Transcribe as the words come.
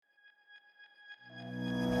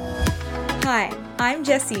Hi, I'm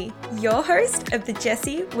Jessie, your host of the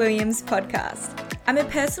Jessie Williams podcast. I'm a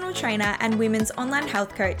personal trainer and women's online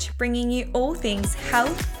health coach, bringing you all things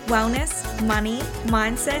health, wellness, money,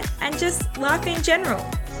 mindset, and just life in general.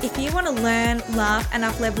 If you want to learn, laugh, and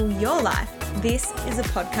up-level your life, this is a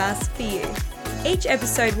podcast for you. Each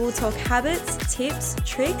episode will talk habits, tips,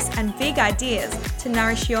 tricks, and big ideas to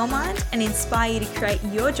nourish your mind and inspire you to create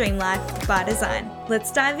your dream life by design.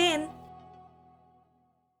 Let's dive in.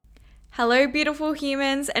 Hello, beautiful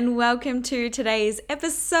humans, and welcome to today's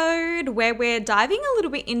episode where we're diving a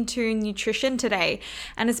little bit into nutrition today.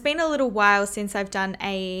 And it's been a little while since I've done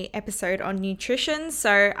an episode on nutrition,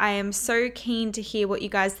 so I am so keen to hear what you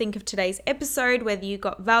guys think of today's episode, whether you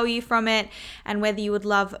got value from it, and whether you would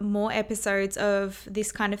love more episodes of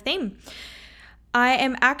this kind of theme. I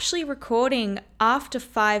am actually recording after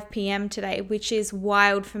 5 p.m. today, which is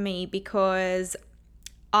wild for me because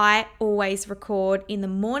I always record in the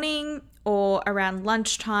morning or around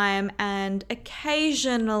lunchtime and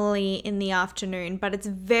occasionally in the afternoon, but it's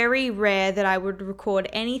very rare that I would record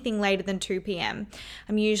anything later than 2 p.m.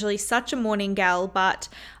 I'm usually such a morning gal, but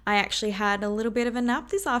I actually had a little bit of a nap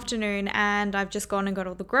this afternoon and I've just gone and got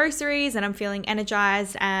all the groceries and I'm feeling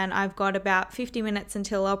energized and I've got about 50 minutes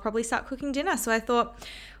until I'll probably start cooking dinner. So I thought,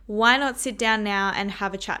 why not sit down now and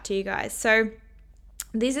have a chat to you guys? So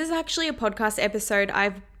this is actually a podcast episode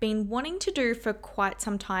I've been wanting to do for quite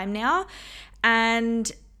some time now,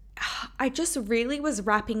 and I just really was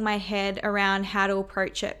wrapping my head around how to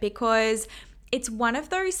approach it because it's one of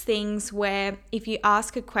those things where if you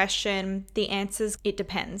ask a question, the answer's it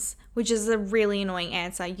depends, which is a really annoying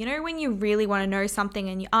answer. You know, when you really want to know something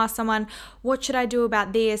and you ask someone, what should I do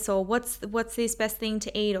about this? Or what's this best thing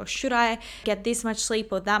to eat? Or should I get this much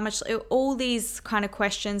sleep or that much? All these kind of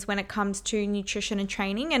questions when it comes to nutrition and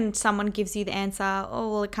training, and someone gives you the answer,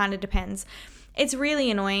 oh, well, it kind of depends. It's really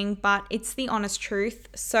annoying, but it's the honest truth.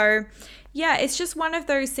 So yeah, it's just one of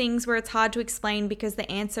those things where it's hard to explain because the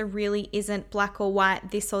answer really isn't black or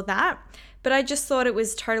white, this or that. But I just thought it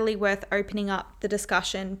was totally worth opening up the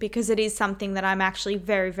discussion because it is something that I'm actually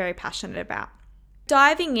very, very passionate about.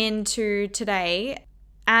 Diving into today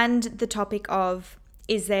and the topic of,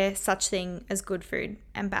 is there such thing as good food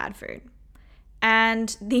and bad food?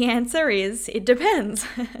 And the answer is, it depends.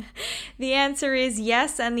 The answer is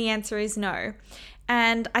yes, and the answer is no.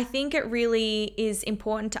 And I think it really is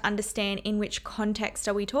important to understand in which context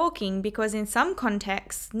are we talking, because in some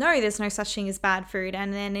contexts, no, there's no such thing as bad food.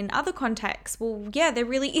 And then in other contexts, well, yeah, there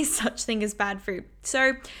really is such thing as bad food.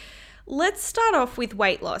 So let's start off with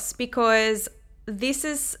weight loss, because this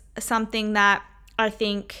is something that I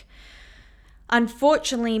think,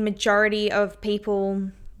 unfortunately, majority of people,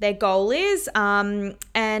 their goal is, and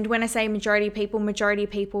when I say majority of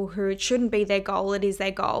people who it shouldn't be their goal, it is their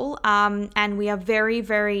goal, and we are very,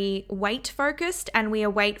 very weight focused, and we are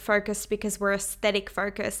weight focused because we're aesthetic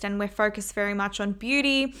focused, and we're focused very much on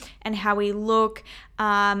beauty and how we look,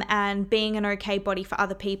 and being an okay body for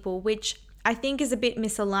other people, which I think is a bit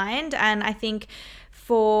misaligned. And I think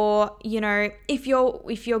for, you know, if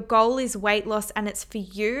your goal is weight loss and it's for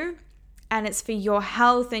you, and it's for your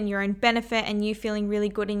health and your own benefit and you feeling really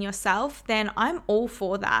good in yourself, then I'm all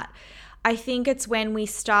for that. I think it's when we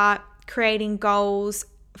start creating goals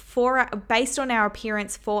based on our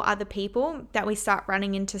appearance for other people that we start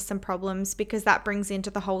running into some problems, because that brings into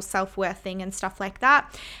the whole self-worth thing and stuff like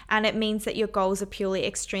that. And it means that your goals are purely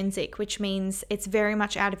extrinsic, which means it's very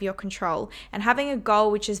much out of your control. And having a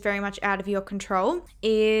goal which is very much out of your control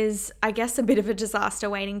is, I guess, a bit of a disaster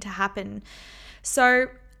waiting to happen. So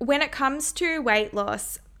when it comes to weight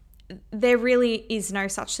loss, there really is no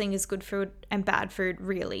such thing as good food and bad food,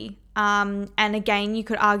 really. And again, you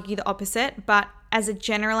could argue the opposite, but as a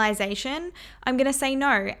generalization, I'm going to say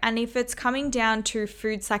no. And if it's coming down to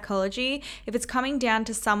food psychology, if it's coming down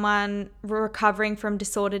to someone recovering from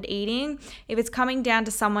disordered eating, if it's coming down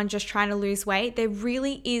to someone just trying to lose weight, there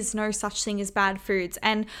really is no such thing as bad foods.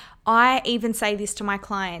 And I even say this to my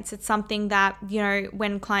clients. It's something that, you know,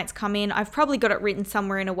 when clients come in, I've probably got it written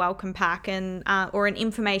somewhere in a welcome pack and or an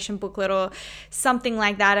information booklet or something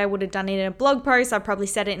like that. I would have done it in a blog post. I probably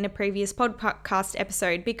said it in a previous podcast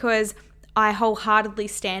episode, because I wholeheartedly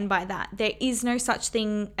stand by that. There is no such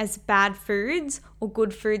thing as bad foods or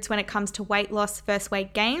good foods when it comes to weight loss versus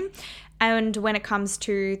weight gain, and when it comes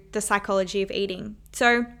to the psychology of eating.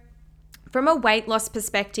 So from a weight loss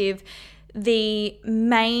perspective, the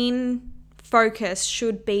main focus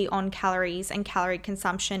should be on calories and calorie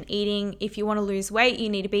consumption. Eating, if you want to lose weight, you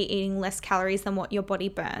need to be eating less calories than what your body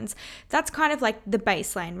burns. That's kind of like the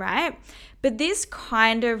baseline, right? But this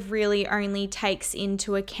kind of really only takes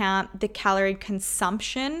into account the calorie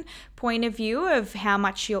consumption point of view of how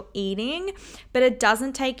much you're eating, but it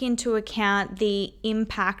doesn't take into account the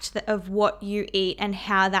impact of what you eat and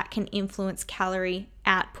how that can influence calorie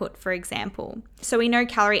output, for example. So we know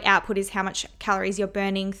calorie output is how much calories you're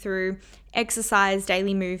burning through exercise,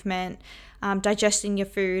 daily movement, digesting your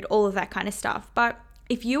food, all of that kind of stuff. But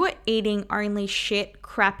if you are eating only shit,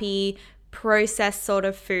 crappy, processed sort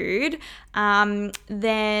of food,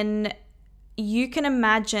 then you can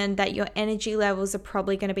imagine that your energy levels are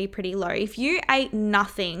probably going to be pretty low. If you ate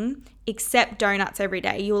nothing except donuts every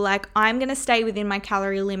day, you're like, I'm going to stay within my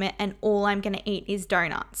calorie limit and all I'm going to eat is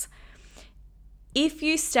donuts. If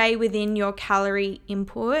you stay within your calorie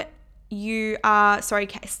input, keep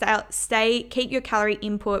your calorie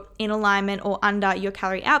input in alignment or under your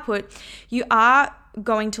calorie output, you are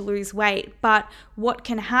going to lose weight. But what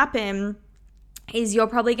can happen is you're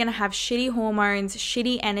probably going to have shitty hormones,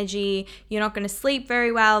 shitty energy. You're not going to sleep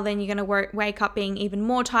very well. Then you're going to wake up being even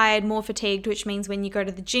more tired, more fatigued, which means when you go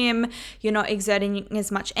to the gym, you're not exerting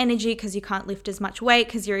as much energy because you can't lift as much weight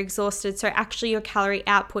because you're exhausted. So actually your calorie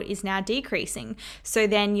output is now decreasing. So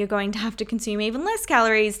then you're going to have to consume even less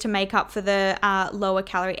calories to make up for the lower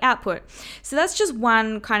calorie output. So that's just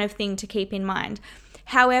one kind of thing to keep in mind.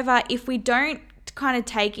 However, if we don't kind of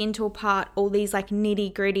take into part all these like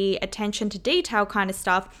nitty gritty attention to detail kind of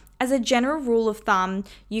stuff, as a general rule of thumb,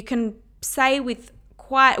 you can say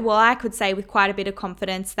I could say with quite a bit of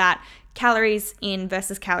confidence that calories in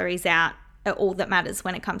versus calories out are all that matters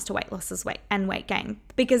when it comes to weight loss and weight gain,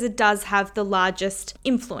 because it does have the largest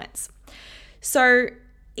influence. So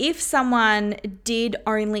if someone did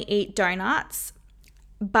only eat donuts,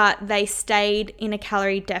 but they stayed in a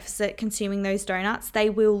calorie deficit consuming those donuts, they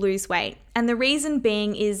will lose weight. And the reason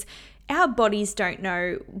being is our bodies don't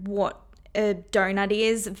know what a donut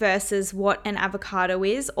is versus what an avocado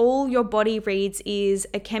is. All your body reads is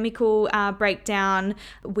a chemical breakdown,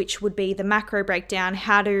 which would be the macro breakdown,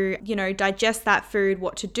 how to, digest that food,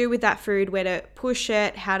 what to do with that food, where to push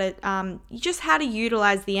it, how to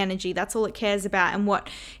utilize the energy. That's all it cares about, and what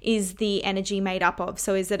is the energy made up of.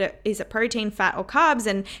 So is it protein, fat, or carbs,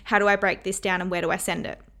 and how do I break this down and where do I send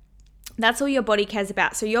it? That's all your body cares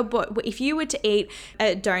about. So if you were to eat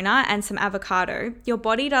a donut and some avocado, your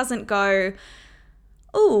body doesn't go,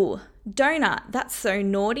 ooh, donut, that's so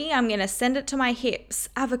naughty, I'm going to send it to my hips.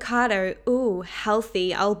 Avocado, ooh,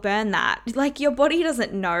 healthy, I'll burn that. Like, your body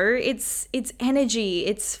doesn't know. It's energy,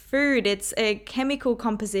 it's food, it's a chemical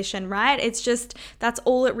composition, right? It's just, that's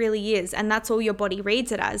all it really is. And that's all your body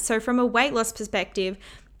reads it as. So from a weight loss perspective,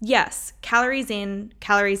 yes, calories in,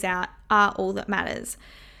 calories out are all that matters.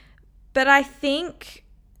 But I think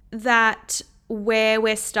that where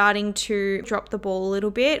we're starting to drop the ball a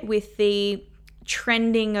little bit with the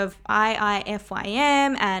trending of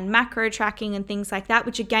IIFYM and macro tracking and things like that,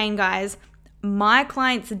 which again, guys, my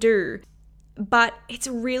clients do, but it's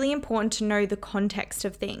really important to know the context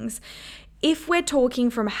of things. If we're talking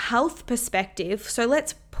from a health perspective, so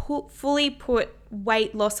let's fully put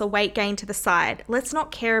weight loss or weight gain to the side. Let's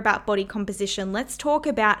not care about body composition. Let's talk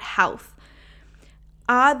about health.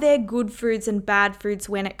 Are there good foods and bad foods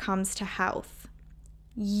when it comes to health?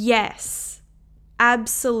 Yes.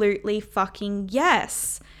 Absolutely fucking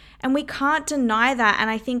yes. And we can't deny that. And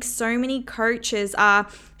I think so many coaches are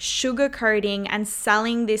sugarcoating and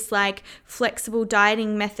selling this like flexible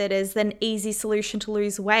dieting method as an easy solution to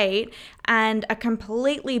lose weight, and are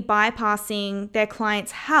completely bypassing their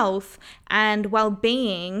clients' health and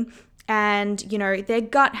well-being, and their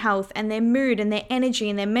gut health and their mood and their energy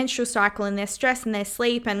and their menstrual cycle and their stress and their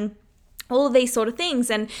sleep and all of these sort of things.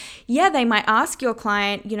 And yeah, they might ask your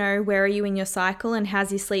client, where are you in your cycle and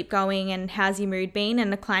how's your sleep going and how's your mood been?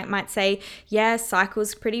 And the client might say, yeah,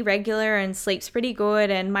 cycle's pretty regular and sleep's pretty good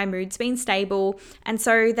and my mood's been stable. And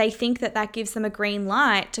so they think that gives them a green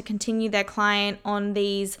light to continue their client on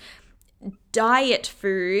these diet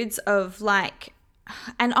foods of like,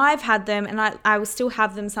 and I've had them and I will still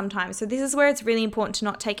have them sometimes. So this is where it's really important to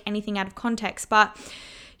not take anything out of context. But,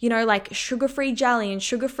 like sugar-free jelly and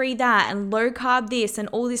sugar-free that and low-carb this and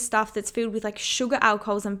all this stuff that's filled with like sugar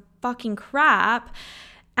alcohols and fucking crap.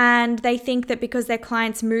 And they think that because their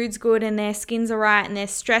client's mood's good and their skin's all right and their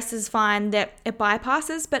stress is fine, that it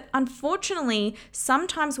bypasses. But unfortunately,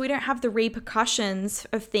 sometimes we don't have the repercussions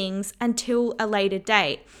of things until a later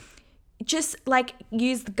date. Just like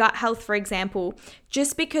use the gut health, for example.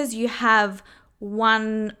 Just because you have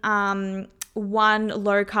one low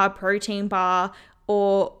carb protein bar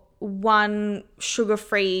or one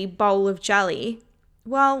sugar-free bowl of jelly,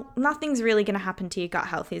 well, nothing's really going to happen to your gut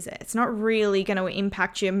health, is it? It's not really going to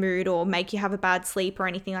impact your mood or make you have a bad sleep or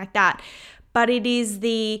anything like that. but it is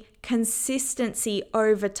the consistency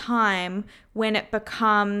over time when it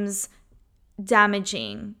becomes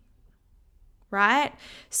damaging, right?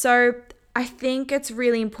 So I think it's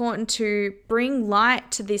really important to bring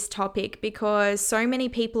light to this topic because so many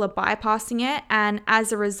people are bypassing it. And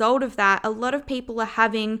as a result of that, a lot of people are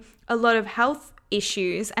having a lot of health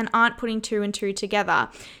issues and aren't putting two and two together.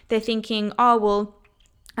 They're thinking, oh, well,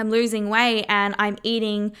 I'm losing weight and I'm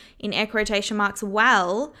eating, in air quotation marks,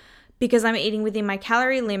 well, because I'm eating within my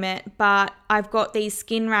calorie limit, but I've got these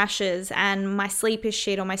skin rashes and my sleep is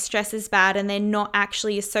shit or my stress is bad, and they're not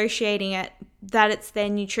actually associating it that it's their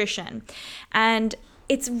nutrition. And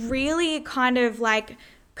it's really kind of like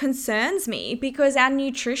concerns me because our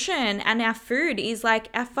nutrition and our food is like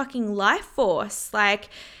our fucking life force. Like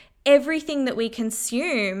everything that we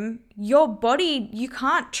consume, your body, you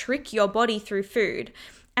can't trick your body through food.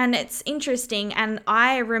 And it's interesting. And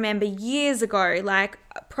I remember years ago, like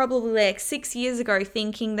probably like 6 years ago,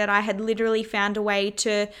 thinking that I had literally found a way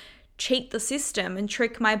to cheat the system and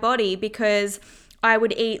trick my body because I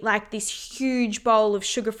would eat like this huge bowl of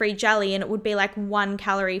sugar-free jelly and it would be like 1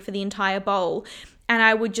 calorie for the entire bowl. And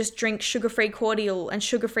I would just drink sugar-free cordial and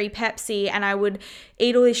sugar-free Pepsi, and I would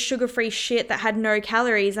eat all this sugar-free shit that had no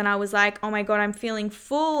calories. And I was like, oh my God, I'm feeling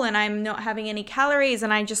full and I'm not having any calories.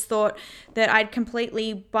 And I just thought that I'd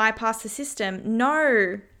completely bypass the system.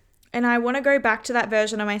 No. And I want to go back to that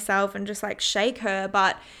version of myself and just like shake her.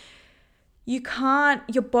 But you can't,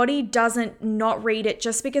 your body doesn't not read it.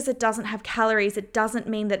 Just because it doesn't have calories, it doesn't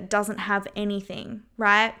mean that it doesn't have anything,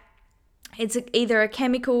 right? It's either a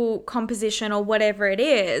chemical composition or whatever it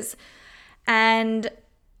is, and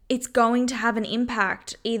it's going to have an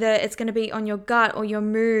impact. Either it's going to be on your gut or your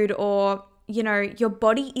mood or, you know, your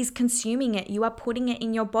body is consuming it. You are putting it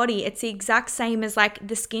in your body. It's the exact same as like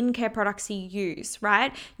the skincare products you use,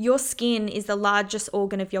 right? Your skin is the largest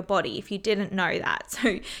organ of your body, if you didn't know that.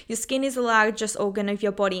 So your skin is the largest organ of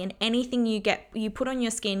your body, and anything you put on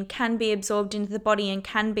your skin can be absorbed into the body and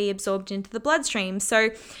can be absorbed into the bloodstream. So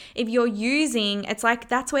if you're using, it's like,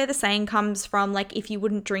 that's where the saying comes from, like, if you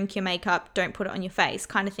wouldn't drink your makeup, don't put it on your face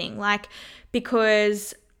kind of thing. Like,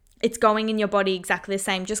 because it's going in your body exactly the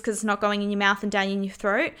same. Just because it's not going in your mouth and down in your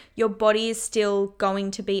throat, your body is still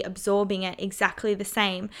going to be absorbing it exactly the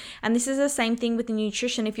same. And this is the same thing with the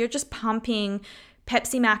nutrition. If you're just pumping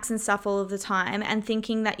Pepsi Max and stuff all of the time and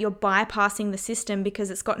thinking that you're bypassing the system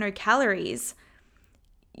because it's got no calories,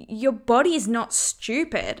 your body is not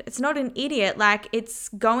stupid. It's not an idiot. Like, it's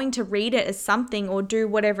going to read it as something or do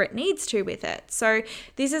whatever it needs to with it. So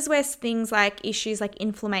this is where things like issues like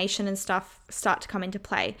inflammation and stuff start to come into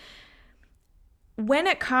play. When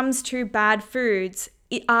it comes to bad foods,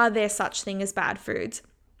 are there such thing as bad foods?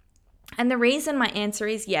 And the reason my answer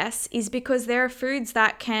is yes is because there are foods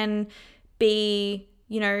that can be,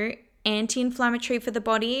 you know, anti-inflammatory for the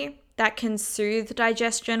body, that can soothe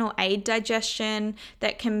digestion or aid digestion,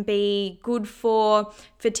 that can be good for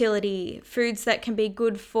fertility, foods that can be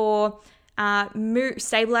good for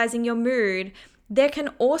stabilizing your mood. There can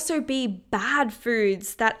also be bad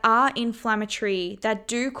foods that are inflammatory, that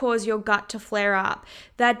do cause your gut to flare up,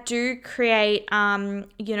 that do create,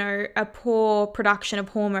 a poor production of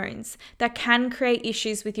hormones, that can create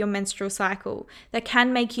issues with your menstrual cycle, that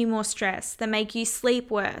can make you more stressed, that make you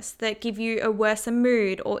sleep worse, that give you a worse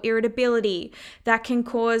mood or irritability, that can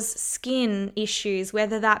cause skin issues,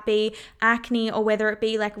 whether that be acne or whether it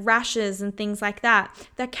be like rashes and things like that,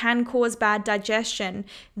 that can cause bad digestion.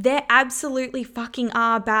 There absolutely fucking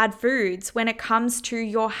are bad foods when it comes to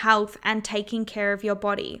your health and taking care of your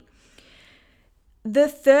body. The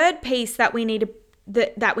third piece that we need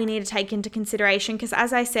to take into consideration, because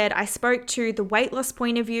as I said, I spoke to the weight loss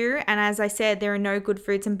point of view, and as I said, there are no good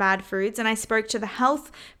foods and bad foods, and I spoke to the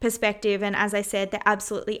health perspective, and as I said, there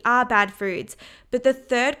absolutely are bad foods. But the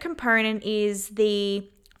third component is the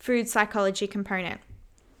food psychology component.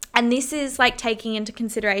 And this is like taking into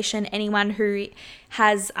consideration anyone who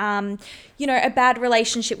has, a bad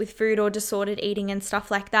relationship with food or disordered eating and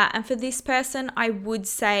stuff like that. And for this person, I would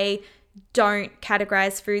say don't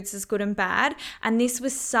categorize foods as good and bad. And this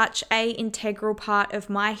was such an integral part of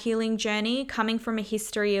my healing journey, coming from a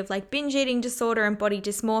history of like binge eating disorder and body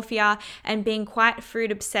dysmorphia and being quite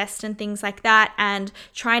food obsessed and things like that, and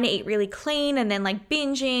trying to eat really clean and then like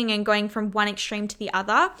binging and going from one extreme to the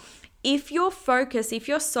other. If your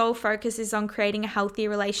sole focus is on creating a healthier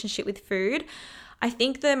relationship with food, I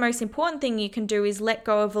think the most important thing you can do is let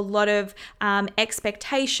go of a lot of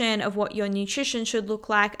expectation of what your nutrition should look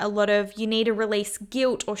like. You need to release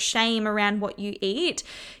guilt or shame around what you eat.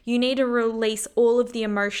 You need to release all of the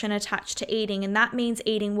emotion attached to eating. And that means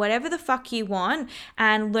eating whatever the fuck you want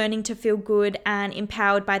and learning to feel good and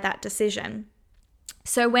empowered by that decision.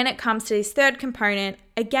 So when it comes to this third component,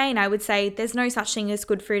 again, I would say there's no such thing as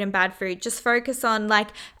good food and bad food. Just focus on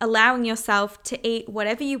allowing yourself to eat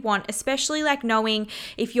whatever you want, especially knowing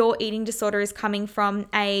if your eating disorder is coming from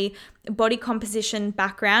a body composition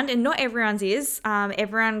background, and not everyone's is.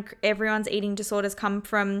 Everyone's eating disorders come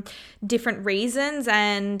from different reasons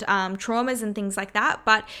and traumas and things like that.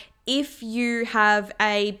 But if you have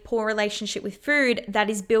a poor relationship with food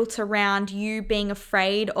that is built around you being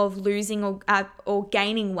afraid of losing or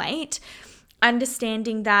gaining weight,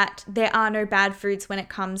 understanding that there are no bad foods when it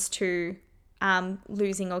comes to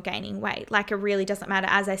losing or gaining weight. It really doesn't matter.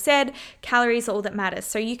 As I said, calories are all that matters.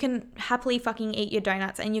 So you can happily fucking eat your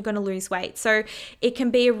donuts and you're going to lose weight. So it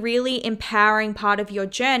can be a really empowering part of your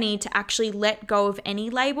journey to actually let go of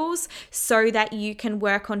any labels so that you can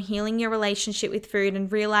work on healing your relationship with food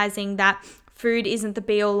and realizing that food isn't the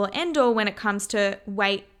be all or end all when it comes to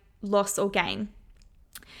weight loss or gain.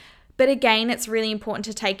 But again, it's really important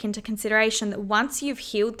to take into consideration that once you've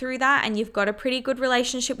healed through that and you've got a pretty good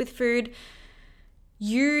relationship with food,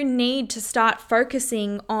 you need to start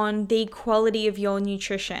focusing on the quality of your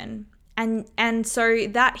nutrition. And so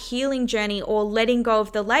that healing journey or letting go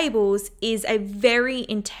of the labels is a very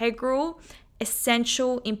integral,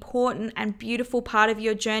 essential, important, and beautiful part of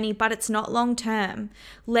your journey, but it's not long term.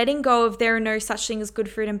 Letting go of there are no such thing as good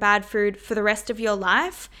food and bad food for the rest of your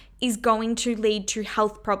life is going to lead to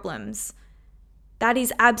health problems. That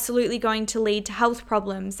is absolutely going to lead to health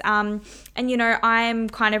problems. I'm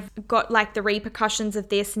kind of got the repercussions of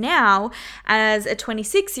this now as a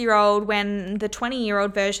 26-year-old, when the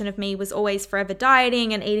 20-year-old version of me was always forever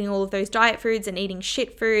dieting and eating all of those diet foods and eating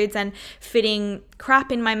shit foods and fitting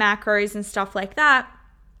crap in my macros and stuff like that.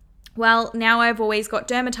 Well, now I've always got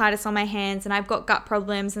dermatitis on my hands and I've got gut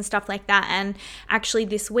problems and stuff like that. And actually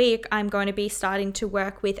this week, I'm going to be starting to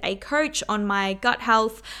work with a coach on my gut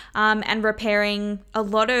health and repairing a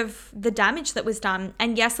lot of the damage that was done.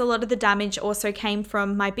 And yes, a lot of the damage also came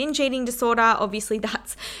from my binge eating disorder. Obviously,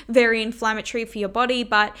 that's very inflammatory for your body,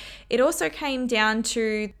 but it also came down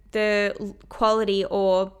to the quality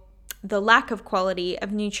or the lack of quality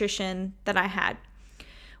of nutrition that I had.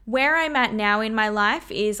 Where I'm at now in my life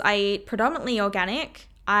is I eat predominantly organic.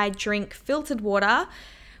 I drink filtered water,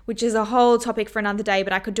 which is a whole topic for another day,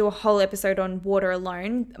 but I could do a whole episode on water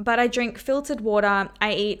alone. But I drink filtered water.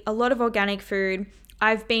 I eat a lot of organic food.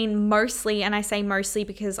 I've been mostly, and I say mostly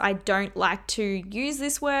because I don't like to use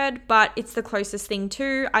this word, but it's the closest thing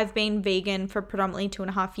to, I've been vegan for predominantly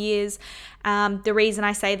 2.5 years. The reason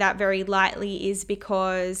I say that very lightly is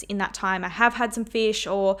because in that time I have had some fish,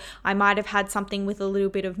 or I might have had something with a little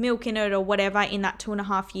bit of milk in it or whatever in that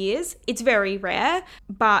 2.5 years. It's very rare,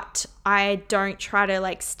 but I don't try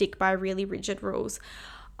to stick by really rigid rules.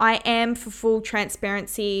 I am, for full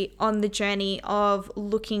transparency, on the journey of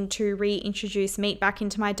looking to reintroduce meat back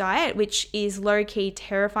into my diet, which is low-key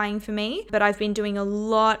terrifying for me. But I've been doing a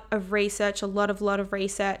lot of research,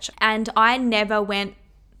 and I never went,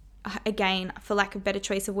 again, for lack of better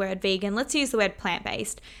choice of word, vegan. Let's use the word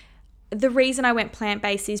plant-based. The reason I went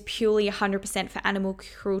plant-based is purely 100% for animal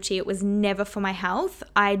cruelty. It was never for my health.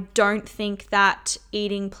 I don't think that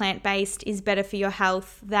eating plant-based is better for your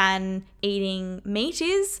health than eating meat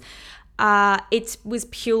is. It was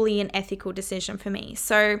purely an ethical decision for me.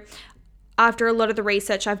 So after a lot of the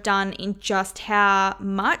research I've done in just how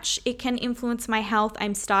much it can influence my health,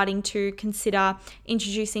 I'm starting to consider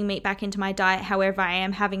introducing meat back into my diet. However, I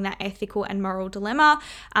am having that ethical and moral dilemma.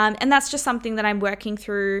 And that's just something that I'm working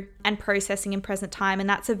through and processing in present time. And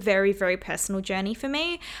that's a very, very personal journey for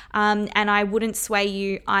me. And I wouldn't sway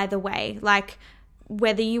you either way.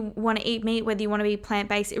 Whether you want to eat meat, whether you want to be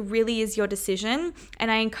plant-based, it really is your decision. And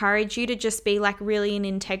I encourage you to just be really in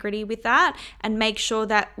integrity with that and make sure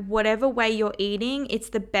that whatever way you're eating, it's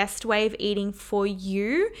the best way of eating for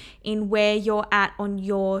you in where you're at on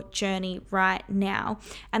your journey right now.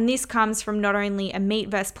 And this comes from not only a meat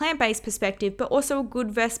versus plant-based perspective, but also a good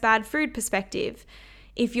versus bad food perspective.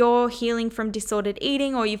 If you're healing from disordered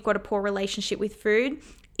eating or you've got a poor relationship with food,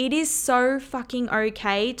 it is so fucking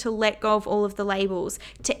okay to let go of all of the labels,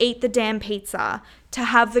 to eat the damn pizza, to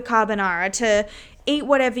have the carbonara, to eat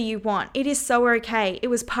whatever you want. It is so okay. It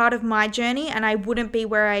was part of my journey and I wouldn't be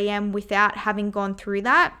where I am without having gone through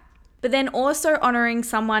that. But then also honoring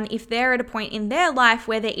someone if they're at a point in their life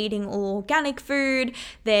where they're eating all organic food,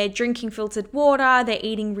 they're drinking filtered water, they're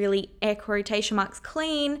eating really, air quotation marks,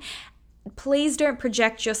 clean. Please don't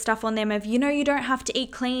project your stuff on them of, you don't have to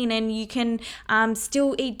eat clean and you can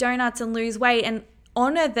still eat donuts and lose weight, and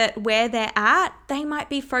honor that where they're at, they might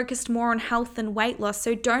be focused more on health and weight loss.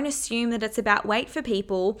 So don't assume that it's about weight for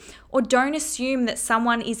people, or don't assume that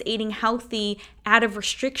someone is eating healthy out of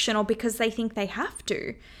restriction or because they think they have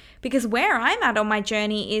to. Because where I'm at on my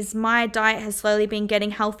journey is my diet has slowly been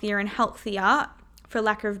getting healthier and healthier, for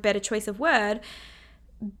lack of a better choice of word,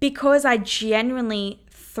 because I genuinely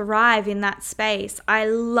thrive in that space. I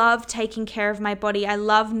love taking care of my body. I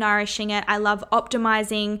love nourishing it. I love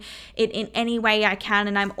optimizing it in any way I can.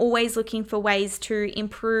 And I'm always looking for ways to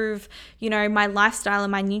improve, my lifestyle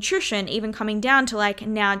and my nutrition, even coming down to like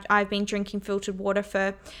now I've been drinking filtered water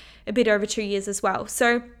for a bit over 2 years as well.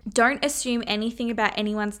 So don't assume anything about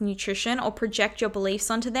anyone's nutrition or project your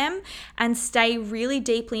beliefs onto them, and stay really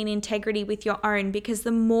deeply in integrity with your own, because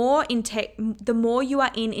the more you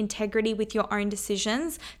are in integrity with your own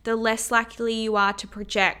decisions, the less likely you are to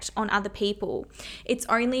project on other people. It's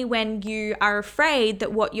only when you are afraid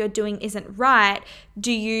that what you're doing isn't right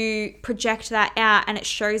do you project that out, and it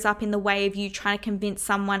shows up in the way of you trying to convince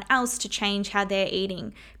someone else to change how they're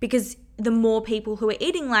eating, because the more people who are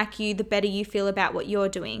eating like you, the better you feel about what you're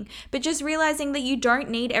doing. But just realizing that you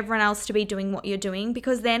don't need everyone else to be doing what you're doing,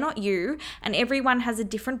 because they're not you, and everyone has a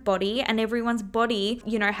different body, and everyone's body,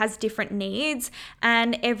 has different needs,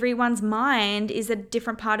 and everyone's mind is a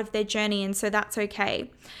different part of their journey, and so that's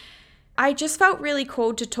okay. I just felt really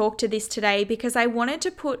called to talk to this today because I wanted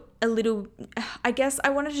to put I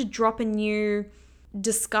wanted to drop a new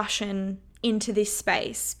discussion into this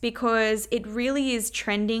space, because it really is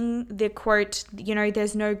trending. The quote,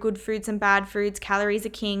 there's no good foods and bad foods, calories are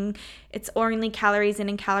king, it's only calories in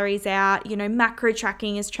and calories out, macro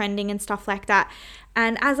tracking is trending and stuff like that.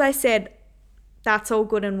 And as I said, that's all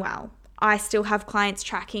good and well. I still have clients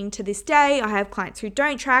tracking to this day. I have clients who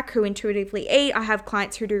don't track, who intuitively eat. I have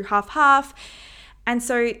clients who do half. And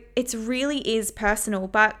so it really is personal,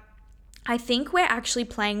 but I think we're actually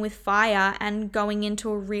playing with fire and going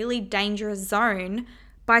into a really dangerous zone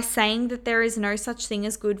by saying that there is no such thing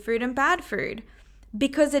as good food and bad food,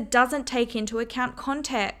 because it doesn't take into account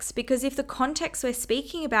context. Because if the context we're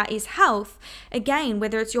speaking about is health, again,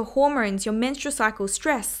 whether it's your hormones, your menstrual cycle,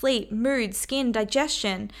 stress, sleep, mood, skin,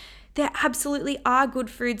 digestion, there absolutely are good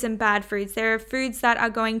foods and bad foods. There are foods that are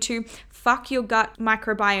going to fuck your gut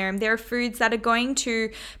microbiome. There are foods that are going to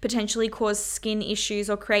potentially cause skin issues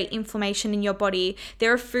or create inflammation in your body.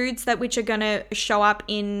 There are foods which are going to show up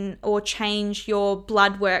in or change your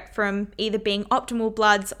blood work from either being optimal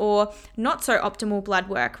bloods or not so optimal blood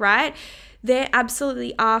work, right? There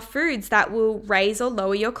absolutely are foods that will raise or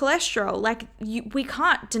lower your cholesterol. We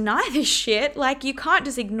can't deny this shit. You can't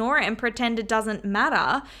just ignore it and pretend it doesn't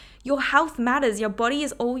matter. Your health matters. Your body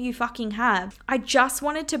is all you fucking have. I just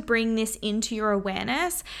wanted to bring this into your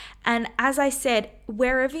awareness. And as I said,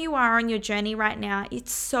 wherever you are on your journey right now,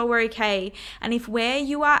 it's so okay. And if where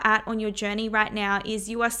you are at on your journey right now is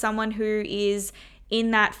you are someone who is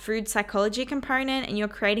in that food psychology component and you're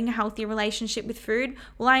creating a healthy relationship with food,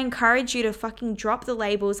 well, I encourage you to fucking drop the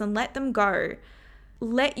labels and let them go.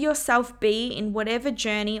 Let yourself be in whatever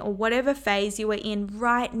journey or whatever phase you are in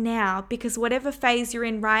right now, because whatever phase you're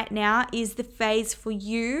in right now is the phase for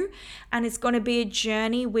you, and it's going to be a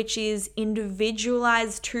journey which is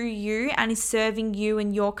individualized to you and is serving you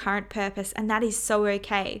and your current purpose, and that is so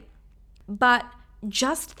okay. But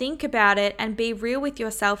just think about it and be real with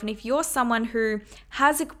yourself. And if you're someone who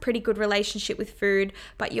has a pretty good relationship with food,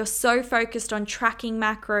 but you're so focused on tracking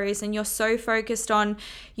macros and you're so focused on,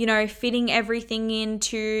 fitting everything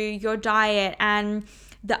into your diet. And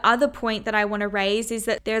the other point that I want to raise is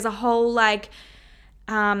that there's a whole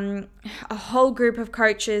group of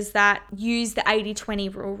coaches that use the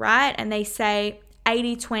 80-20 rule, right? And they say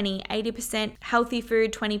 80-20, 80% healthy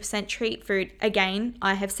food, 20% treat food. Again,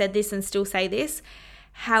 I have said this and still say this.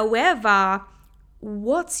 However,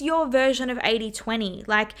 what's your version of 80-20?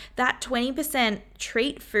 That 20%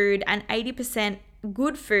 treat food and 80%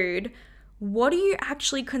 good food, what are you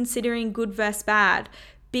actually considering good versus bad?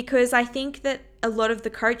 Because I think that a lot of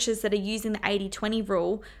the coaches that are using the 80-20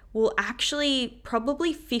 rule will actually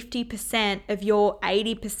probably 50% of your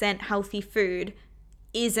 80% healthy food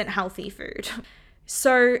isn't healthy food.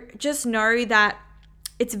 So just know that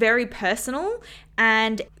it's very personal,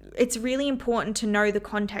 and it's really important to know the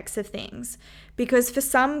context of things, because for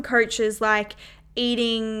some coaches,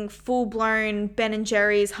 eating full-blown Ben &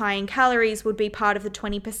 Jerry's high in calories would be part of the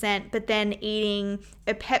 20%, but then eating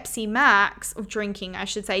a Pepsi Max, or drinking a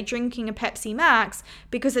Pepsi Max,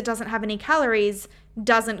 because it doesn't have any calories,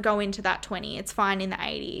 doesn't go into that 20. It's fine in the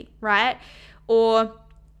 80, right? Or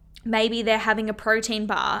maybe they're having a protein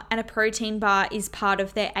bar, and a protein bar is part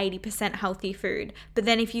of their 80% healthy food. But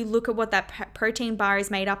then if you look at what that protein bar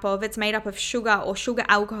is made up of, it's made up of sugar or sugar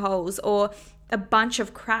alcohols or a bunch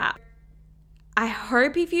of crap. I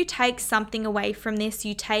hope if you take something away from this,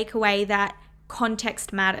 you take away that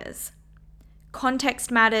context matters. Context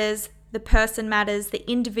matters, the person matters, the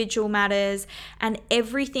individual matters, and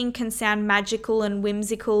everything can sound magical and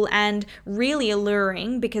whimsical and really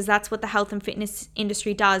alluring, because that's what the health and fitness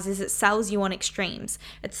industry does, is it sells you on extremes.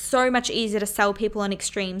 It's so much easier to sell people on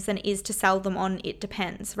extremes than it is to sell them on it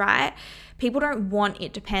depends, right? People don't want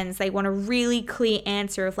it depends. They want a really clear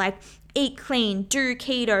answer of like, eat clean, do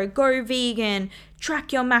keto, go vegan,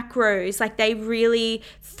 track your macros. Like, they really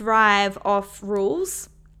thrive off rules.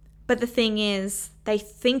 But the thing is, they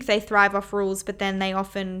think they thrive off rules, but then they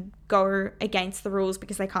often go against the rules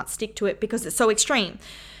because they can't stick to it because it's so extreme.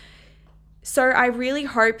 So I really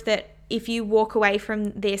hope that if you walk away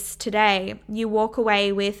from this today, you walk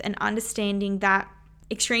away with an understanding that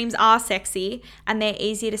extremes are sexy and they're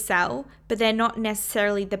easy to sell, but they're not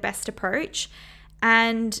necessarily the best approach.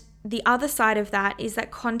 And the other side of that is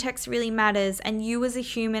that context really matters, and you as a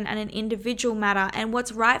human and an individual matter, and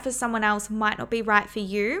what's right for someone else might not be right for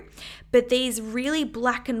you. But these really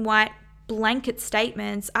black and white blanket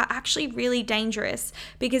statements are actually really dangerous,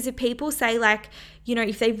 because if people say like, you know,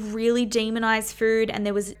 if they really demonize food and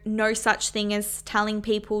there was no such thing as telling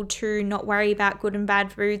people to not worry about good and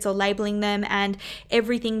bad foods or labeling them, and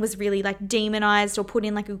everything was really like demonized or put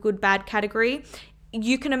in like a good bad category,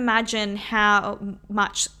 you can imagine how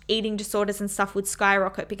much eating disorders and stuff would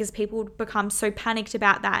skyrocket, because people would become so panicked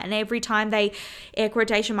about that. And every time they, air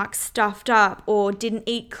quotation marks, stuffed up or didn't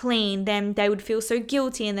eat clean, then they would feel so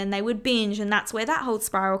guilty, and then they would binge. And that's where that whole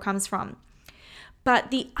spiral comes from.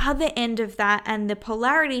 But the other end of that, and the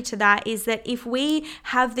polarity to that, is that if we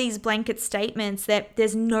have these blanket statements that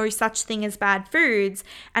there's no such thing as bad foods,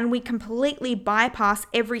 and we completely bypass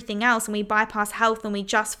everything else, and we bypass health and we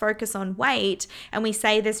just focus on weight, and we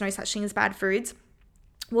say there's no such thing as bad foods,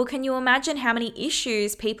 well, can you imagine how many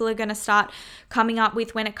issues people are going to start coming up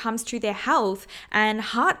with when it comes to their health, and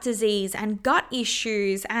heart disease and gut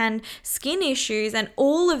issues and skin issues and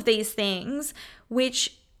all of these things,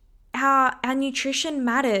 which our nutrition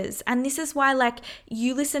matters. And this is why, like,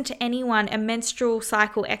 you listen to anyone, a menstrual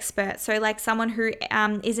cycle expert, so like someone who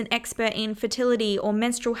is an expert in fertility or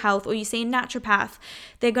menstrual health, or you see a naturopath,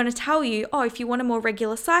 they're going to tell you, oh, if you want a more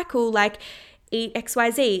regular cycle, like, eat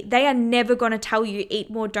XYZ. They are never going to tell you eat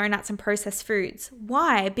more donuts and processed foods.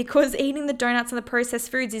 Why? Because eating the donuts and the processed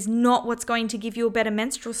foods is not what's going to give you a better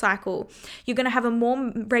menstrual cycle. You're going to have a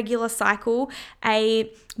more regular cycle, a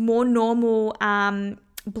more normal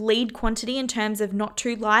bleed quantity in terms of not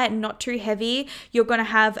too light and not too heavy. You're going to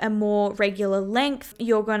have a more regular length.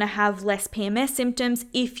 You're going to have less PMS symptoms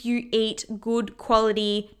if you eat good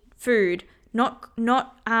quality food. Not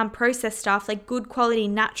processed stuff, like good quality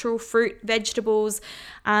natural fruit, vegetables,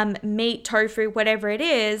 meat, tofu, whatever it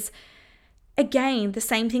is. Again, the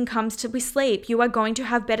same thing comes with sleep. You are going to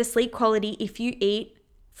have better sleep quality if you eat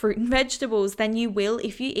fruit and vegetables than you will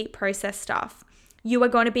if you eat processed stuff. You are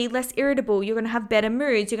going to be less irritable. You're going to have better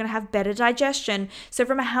moods. You're going to have better digestion. So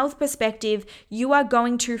from a health perspective, you are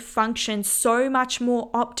going to function so much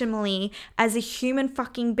more optimally as a human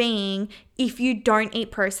fucking being if you don't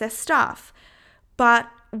eat processed stuff. But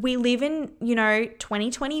we live in,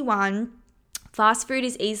 2021. Fast food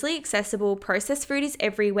is easily accessible. Processed food is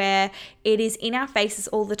everywhere. It is in our faces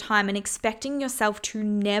all the time. And expecting yourself to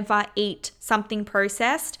never eat something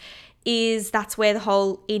processed that's where the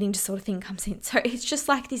whole eating disorder thing comes in. So it's just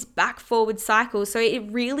like this back forward cycle. So it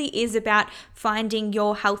really is about finding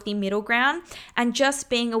your healthy middle ground and just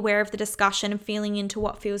being aware of the discussion and feeling into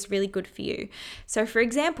what feels really good for you. So for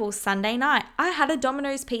example, Sunday night, I had a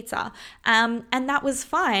Domino's pizza and that was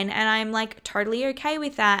fine. And I'm like totally okay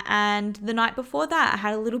with that. And the night before that, I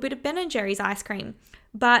had a little bit of Ben & Jerry's ice cream.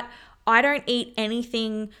 But I don't eat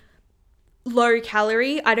anything low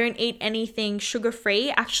calorie. I don't eat anything sugar-free.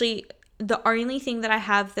 Actually, the only thing that I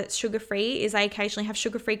have that's sugar-free is I occasionally have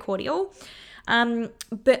sugar-free cordial.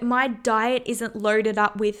 But my diet isn't loaded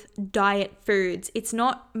up with diet foods. It's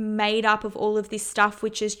not made up of all of this stuff,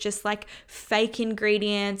 which is just like fake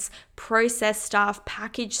ingredients, processed stuff,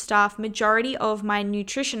 packaged stuff. Majority of my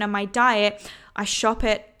nutrition and my diet, I shop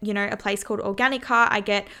at, a place called Organica. I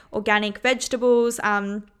get organic vegetables.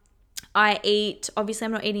 obviously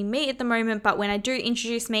I'm not eating meat at the moment, but when I do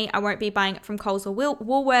introduce meat, I won't be buying it from Coles or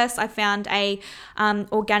Woolworths. I found a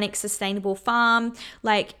organic, sustainable farm.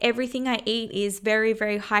 Like everything I eat is very,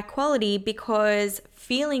 very high quality because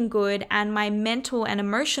feeling good and my mental and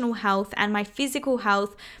emotional health and my physical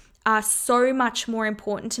health are so much more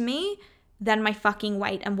important to me than my fucking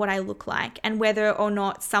weight and what I look like and whether or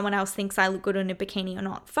not someone else thinks I look good in a bikini or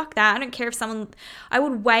not. Fuck that. I don't care I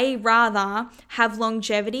would way rather have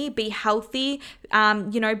longevity, be healthy, be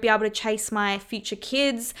able to chase my future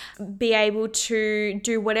kids, be able to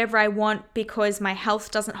do whatever I want because my health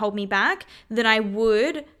doesn't hold me back than I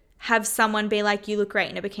would have someone be like, you look great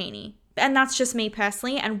in a bikini. And that's just me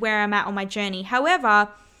personally and where I'm at on my journey. However,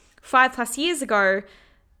 5+ years ago,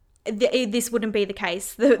 this wouldn't be the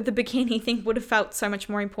case. The bikini thing would have felt so much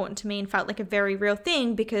more important to me and felt like a very real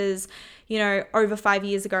thing because, over 5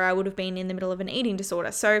 years ago, I would have been in the middle of an eating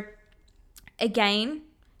disorder. So again,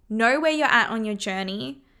 know where you're at on your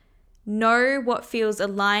journey, know what feels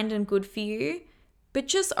aligned and good for you, but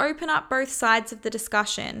just open up both sides of the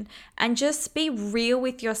discussion and just be real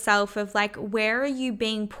with yourself of like, where are you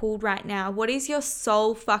being pulled right now? What is your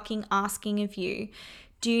soul fucking asking of you?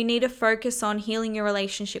 Do you need to focus on healing your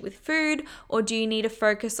relationship with food, or do you need to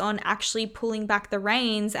focus on actually pulling back the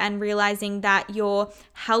reins and realizing that your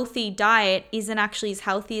healthy diet isn't actually as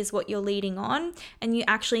healthy as what you're leading on, and you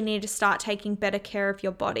actually need to start taking better care of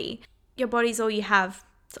your body? Your body's all you have.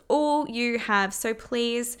 It's all you have. So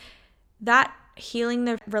please, that healing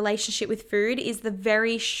the relationship with food is the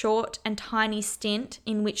very short and tiny stint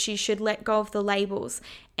in which you should let go of the labels.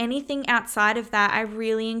 Anything outside of that, I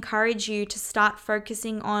really encourage you to start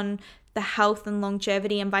focusing on the health and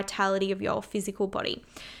longevity and vitality of your physical body.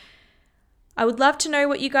 I would love to know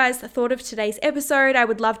what you guys thought of today's episode. I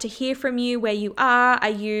would love to hear from you where you are. Are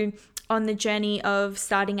you on the journey of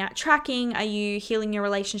starting out tracking? Are you healing your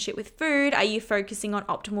relationship with food? Are you focusing on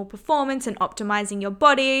optimal performance and optimizing your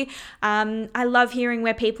body? I love hearing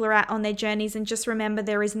where people are at on their journeys, and just remember,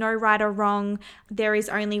 there is no right or wrong. There is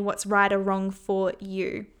only what's right or wrong for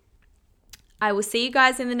you. I will see you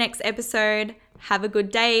guys in the next episode. Have a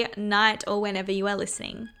good day, night, or whenever you are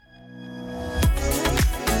listening.